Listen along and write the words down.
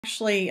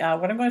Actually,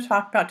 what I'm going to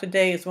talk about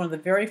today is one of the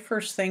very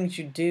first things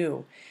you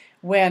do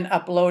when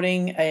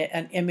uploading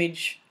an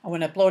image,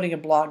 when uploading a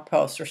blog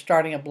post or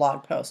starting a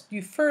blog post.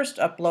 You first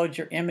upload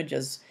your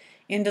images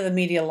into the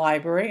media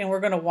library, and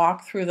we're going to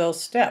walk through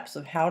those steps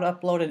of how to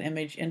upload an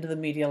image into the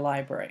media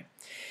library.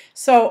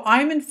 So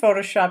I'm in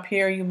Photoshop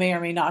here. You may or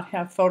may not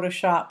have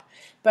Photoshop,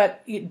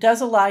 but it does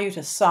allow you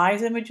to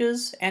size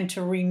images and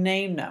to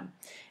rename them.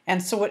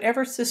 And so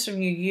whatever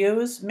system you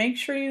use, make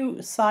sure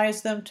you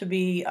size them to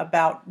be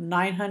about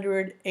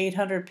 900,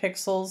 800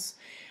 pixels,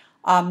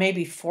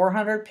 maybe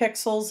 400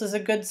 pixels is a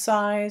good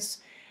size.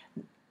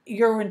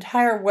 Your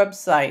entire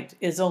website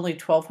is only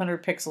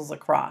 1200 pixels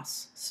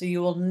across, so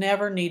you will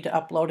never need to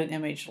upload an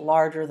image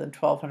larger than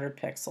 1200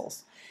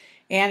 pixels.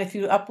 And if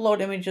you upload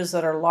images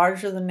that are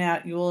larger than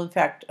that, you will in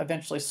fact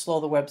eventually slow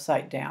the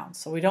website down.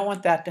 So we don't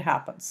want that to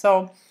happen.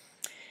 So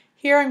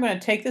here I'm going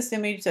to take this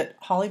image that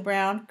Holly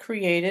Brown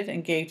created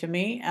and gave to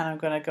me, and I'm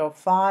going to go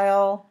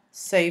File,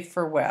 Save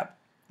for Web.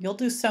 You'll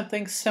do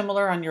something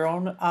similar on your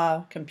own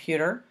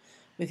computer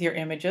with your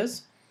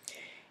images.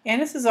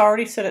 And this is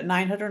already set at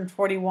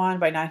 941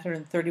 by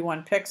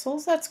 931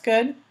 pixels. That's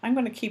good. I'm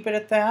going to keep it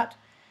at that.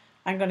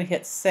 I'm going to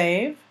hit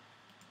Save.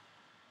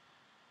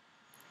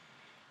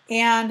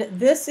 And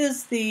this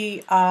is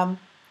the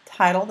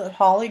title that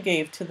Holly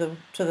gave to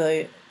the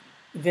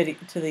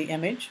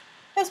image.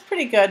 That's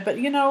pretty good, but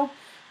you know,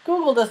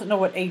 Google doesn't know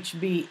what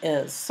HB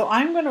is. So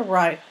I'm going to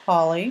write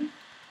Holly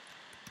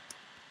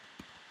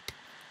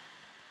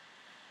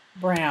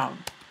Brown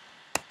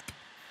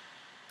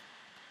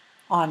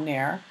on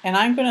there, and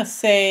I'm going to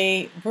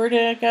say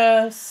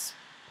Vertigas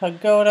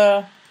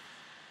Pagoda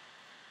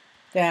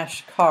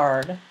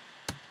card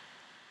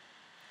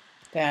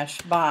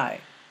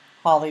by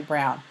Holly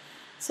Brown.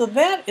 So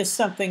that is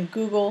something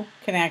Google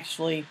can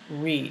actually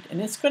read, and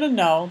it's going to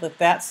know that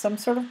that's some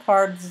sort of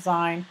card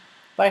design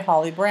by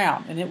Holly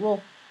Brown, and it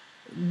will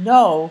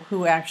know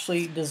who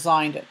actually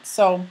designed it.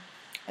 So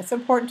it's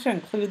important to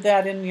include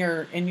that in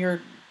your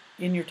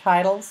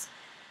titles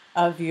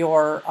of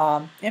your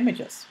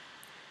images.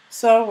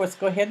 So let's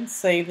go ahead and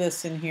save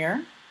this in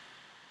here.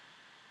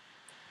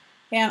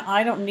 And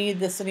I don't need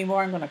this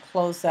anymore. I'm going to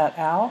close that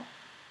out.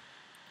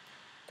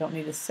 Don't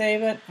need to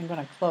save it. I'm going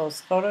to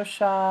close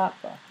Photoshop,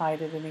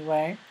 hide it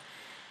anyway.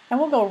 And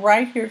we'll go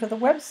right here to the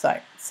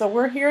website. So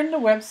we're here in the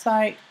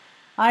website.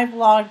 I've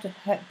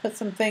put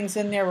some things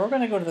in there. We're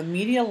going to go to the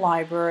media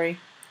library.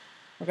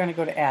 We're going to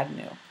go to Add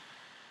New.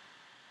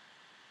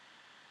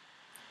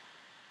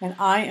 And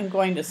I am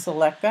going to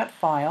select that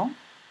file.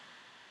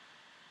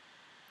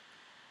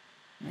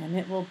 And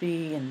it will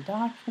be in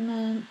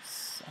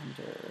Documents,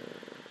 under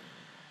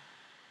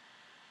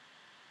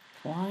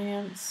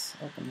Clients,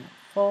 open that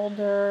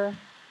folder,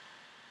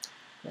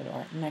 go to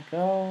Art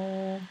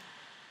Echo,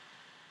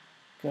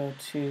 go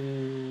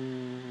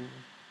to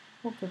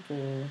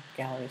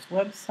Gallery's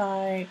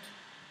website,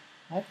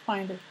 I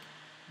find it,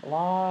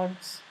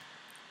 blogs,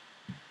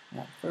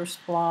 that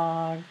first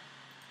blog,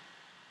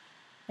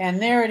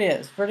 and there it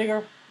is,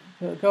 Vertigo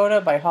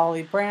Pagoda by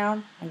Holly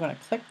Brown. I'm going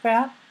to click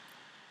that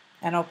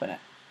and open it.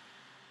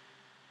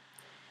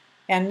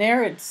 And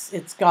there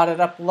it's got it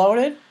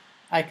uploaded.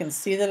 I can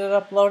see that it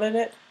uploaded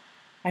it.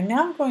 I'm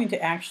now going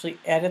to actually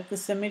edit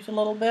this image a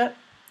little bit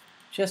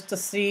just to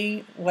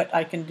see what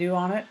I can do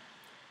on it.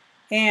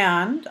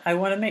 And I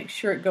want to make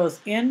sure it goes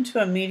into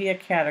a media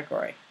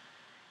category.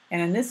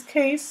 And in this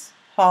case,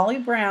 Holly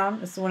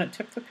Brown is the one that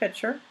took the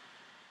picture.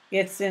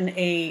 It's in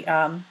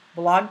a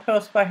blog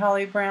post by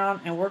Holly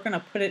Brown, and we're going to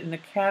put it in the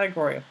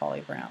category of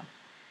Holly Brown.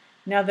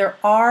 Now there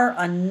are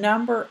a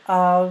number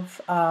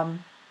of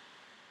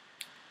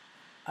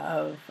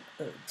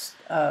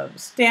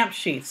stamp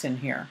sheets in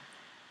here.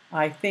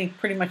 I think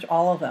pretty much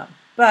all of them.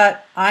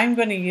 But I'm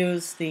going to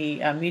use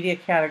the media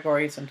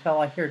categories until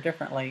I hear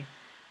differently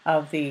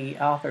of the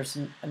author's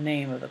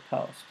name of the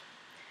post.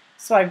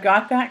 So I've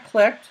got that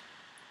clicked,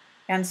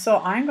 and so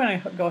I'm going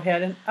to go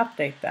ahead and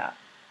update that.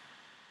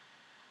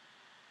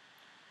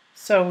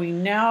 So we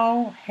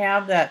now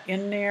have that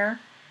in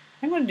there.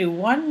 I'm going to do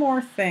one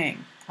more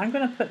thing. I'm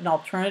going to put an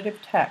alternative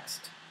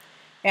text.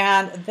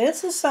 And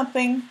this is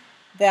something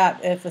that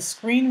if a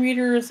screen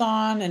reader is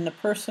on and the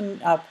person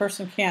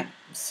can't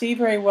see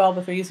very well,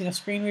 but they're using a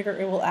screen reader,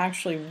 it will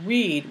actually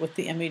read what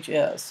the image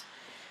is.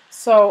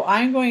 So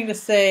I'm going to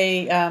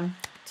say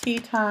Tea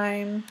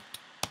Time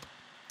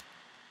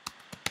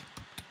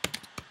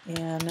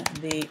in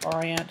the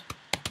Orient,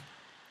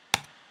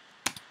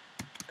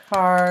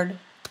 card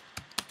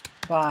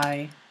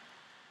by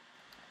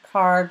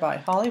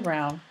Holly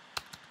Brown.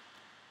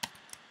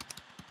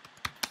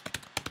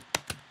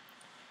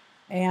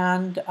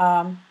 And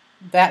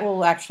that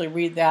will actually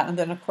read that, and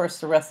then of course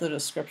the rest of the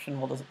description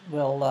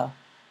will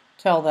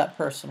tell that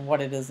person what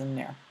it is in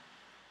there,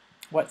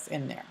 what's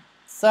in there.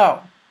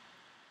 So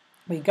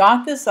we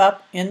got this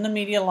up in the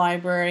media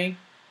library.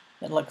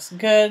 It looks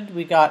good.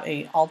 We got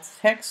a alt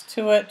text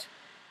to it.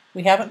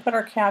 We haven't put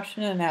our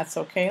caption in, that's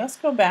okay. Let's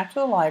go back to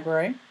the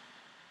library,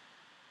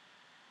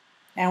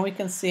 and we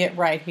can see it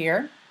right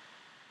here.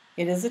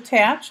 It is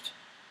attached.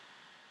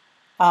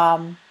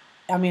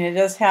 I mean, it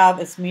does have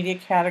its media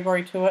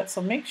category to it,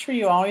 so make sure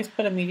you always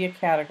put a media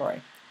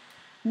category.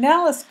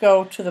 Now let's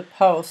go to the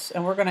posts,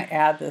 and we're going to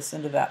add this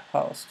into that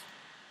post.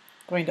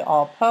 Going to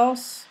all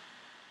posts.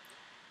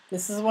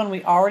 This is one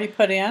we already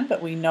put in,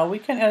 but we know we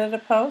can edit a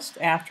post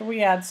after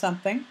we add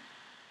something.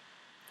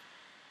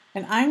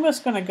 And I'm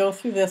just going to go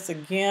through this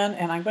again,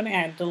 and I'm going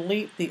to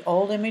delete the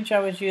old image I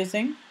was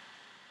using,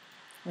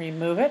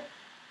 remove it,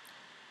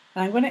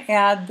 and I'm going to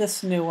add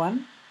this new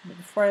one. But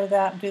before I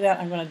do that,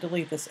 I'm going to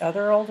delete this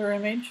other older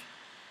image.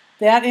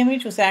 That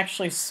image was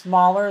actually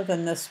smaller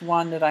than this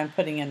one that I'm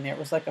putting in there. It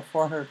was like a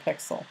 400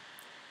 pixel.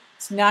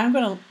 So now I'm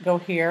going to go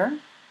here.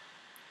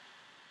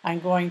 I'm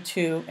going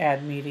to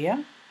add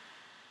media.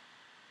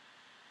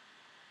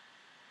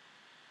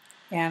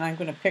 And I'm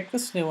going to pick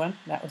this new one.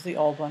 That was the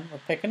old one. We're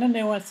picking a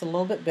new one. It's a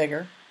little bit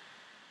bigger.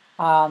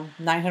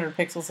 900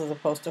 pixels as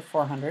opposed to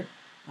 400.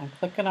 I'm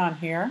clicking on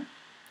here.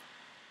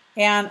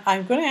 And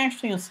I'm going to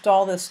actually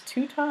install this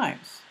 2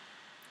 times.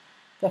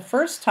 The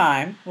first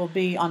time will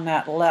be on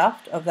that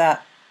left of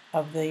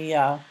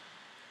the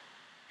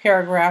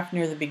paragraph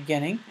near the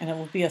beginning, and it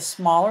will be a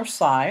smaller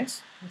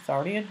size. It's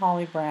already in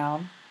Holly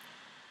Brown.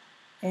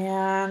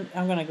 And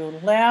I'm going to go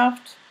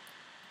left.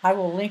 I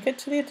will link it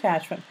to the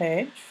attachment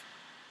page.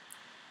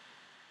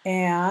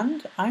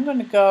 And I'm going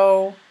to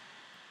go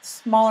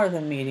smaller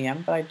than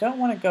medium, but I don't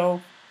want to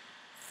go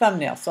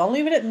thumbnail. So I'll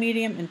leave it at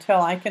medium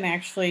until I can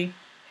actually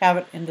have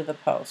it into the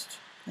post.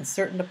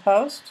 Insert into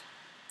post.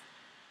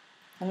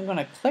 And I'm going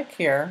to click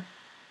here.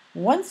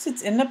 Once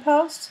it's in the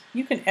post,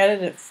 you can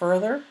edit it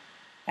further,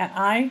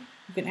 and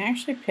you can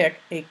actually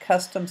pick a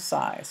custom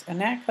size.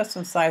 And that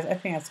custom size, I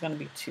think that's going to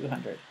be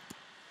 200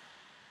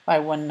 by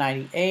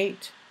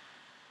 198.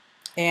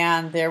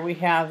 And there we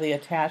have the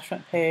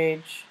attachment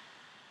page.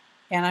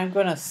 And I'm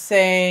going to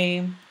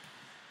say,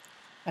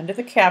 under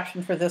the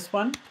caption for this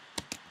one,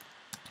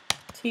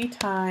 Tea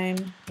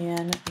Time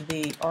in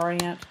the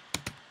Orient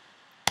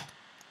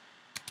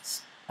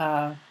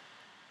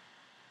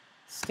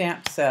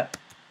stamp set,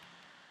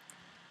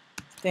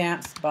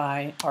 stamps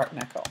by Art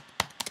Nickel.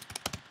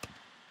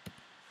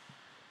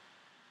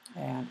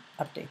 And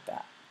update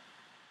that.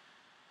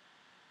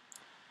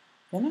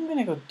 Then I'm going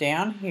to go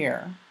down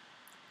here.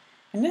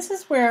 And this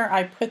is where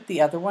I put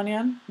the other one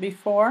in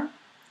before.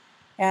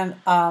 And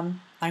I'm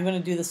going to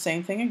do the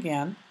same thing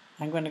again.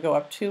 I'm going to go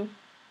up to,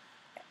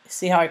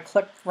 see how I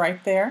clicked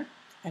right there?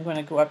 I'm going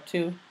to go up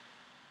to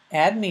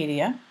Add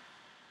Media,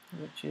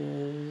 which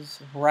is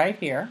right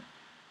here.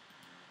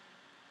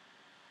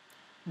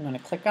 I'm going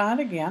to click on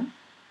it again.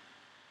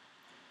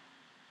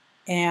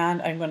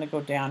 And I'm going to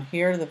go down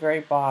here to the very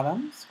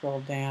bottom,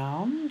 scroll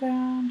down,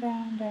 down,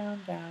 down,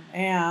 down, down.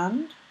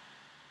 And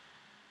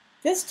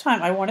this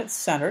time I want it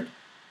centered.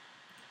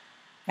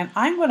 And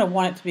I'm going to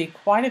want it to be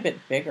quite a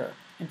bit bigger.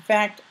 In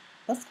fact,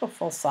 let's go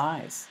full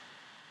size.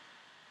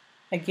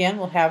 Again,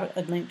 we'll have it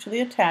a link to the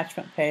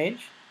attachment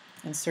page.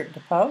 Insert into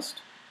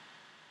post.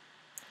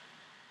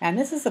 And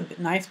this is a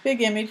nice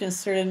big image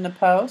inserted in the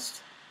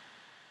post.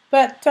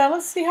 But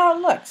let's see how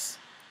it looks.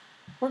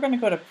 We're going to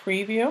go to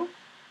Preview.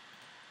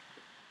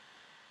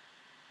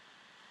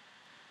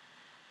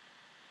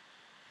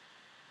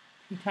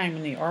 Tea Time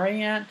in the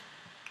Orient.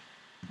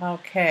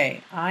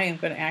 Okay, I am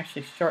going to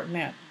actually shorten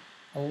that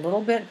a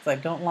little bit because I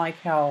don't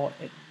like how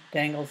it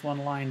dangles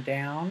one line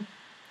down.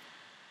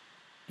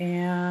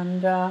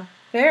 And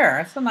there,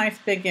 it's a nice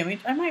big image.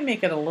 I might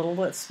make it a little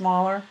bit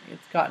smaller.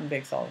 It's gotten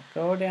big, so I'll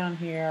go down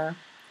here,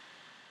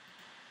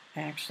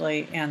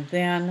 actually, and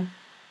then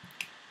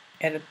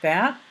edit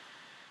that.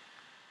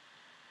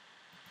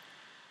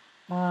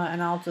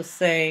 And I'll just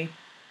say,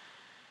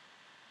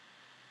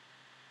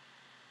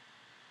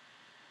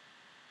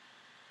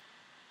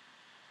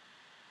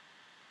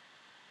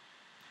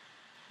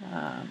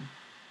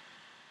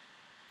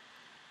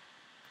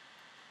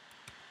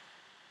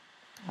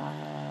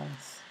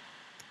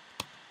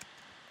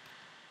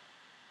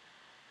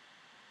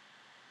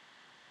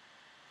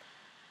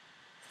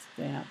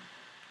 stamp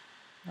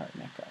Art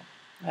Nickel.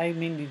 I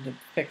may need to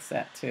fix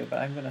that too, but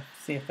I'm going to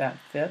see if that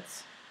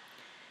fits.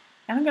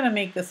 And I'm going to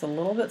make this a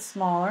little bit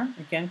smaller.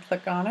 Again,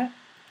 click on it,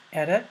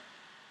 edit.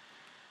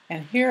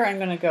 And here I'm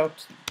going to go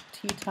to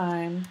Tea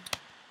Time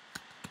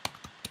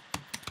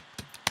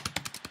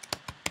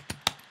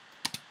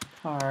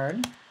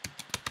card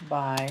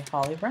by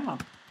Holly Brown.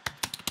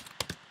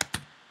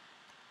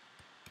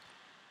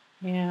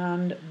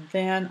 And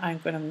then I'm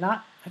going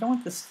to I don't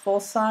want this full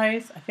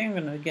size. I think I'm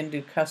going to again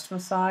do custom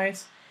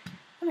size.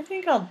 And I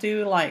think I'll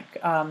do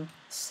like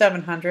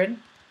 700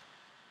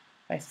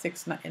 by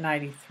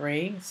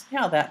 693. See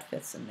how that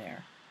fits in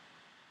there.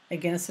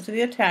 Again, it's to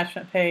the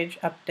attachment page,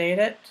 update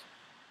it.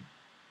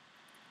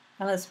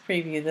 And let's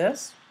preview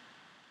this.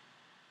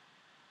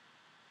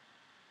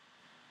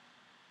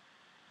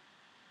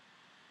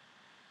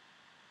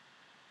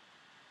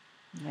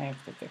 I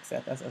have to fix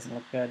that. That doesn't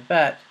look good.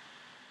 But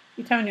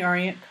Tea Time in the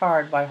Orient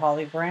card by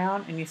Holly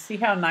Brown. And you see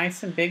how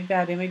nice and big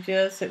that image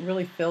is? It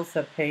really fills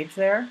the page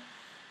there.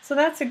 So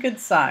that's a good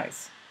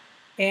size.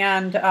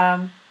 And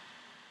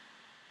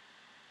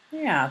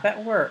Yeah,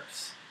 that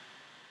works.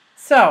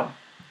 So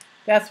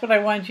that's what I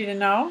wanted you to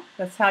know.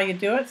 That's how you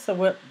do it.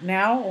 So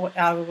now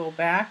I will go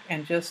back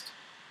and just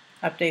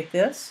update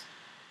this,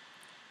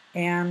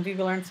 and you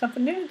learned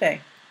something new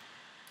today.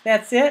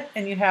 That's it,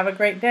 and you have a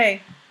great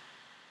day.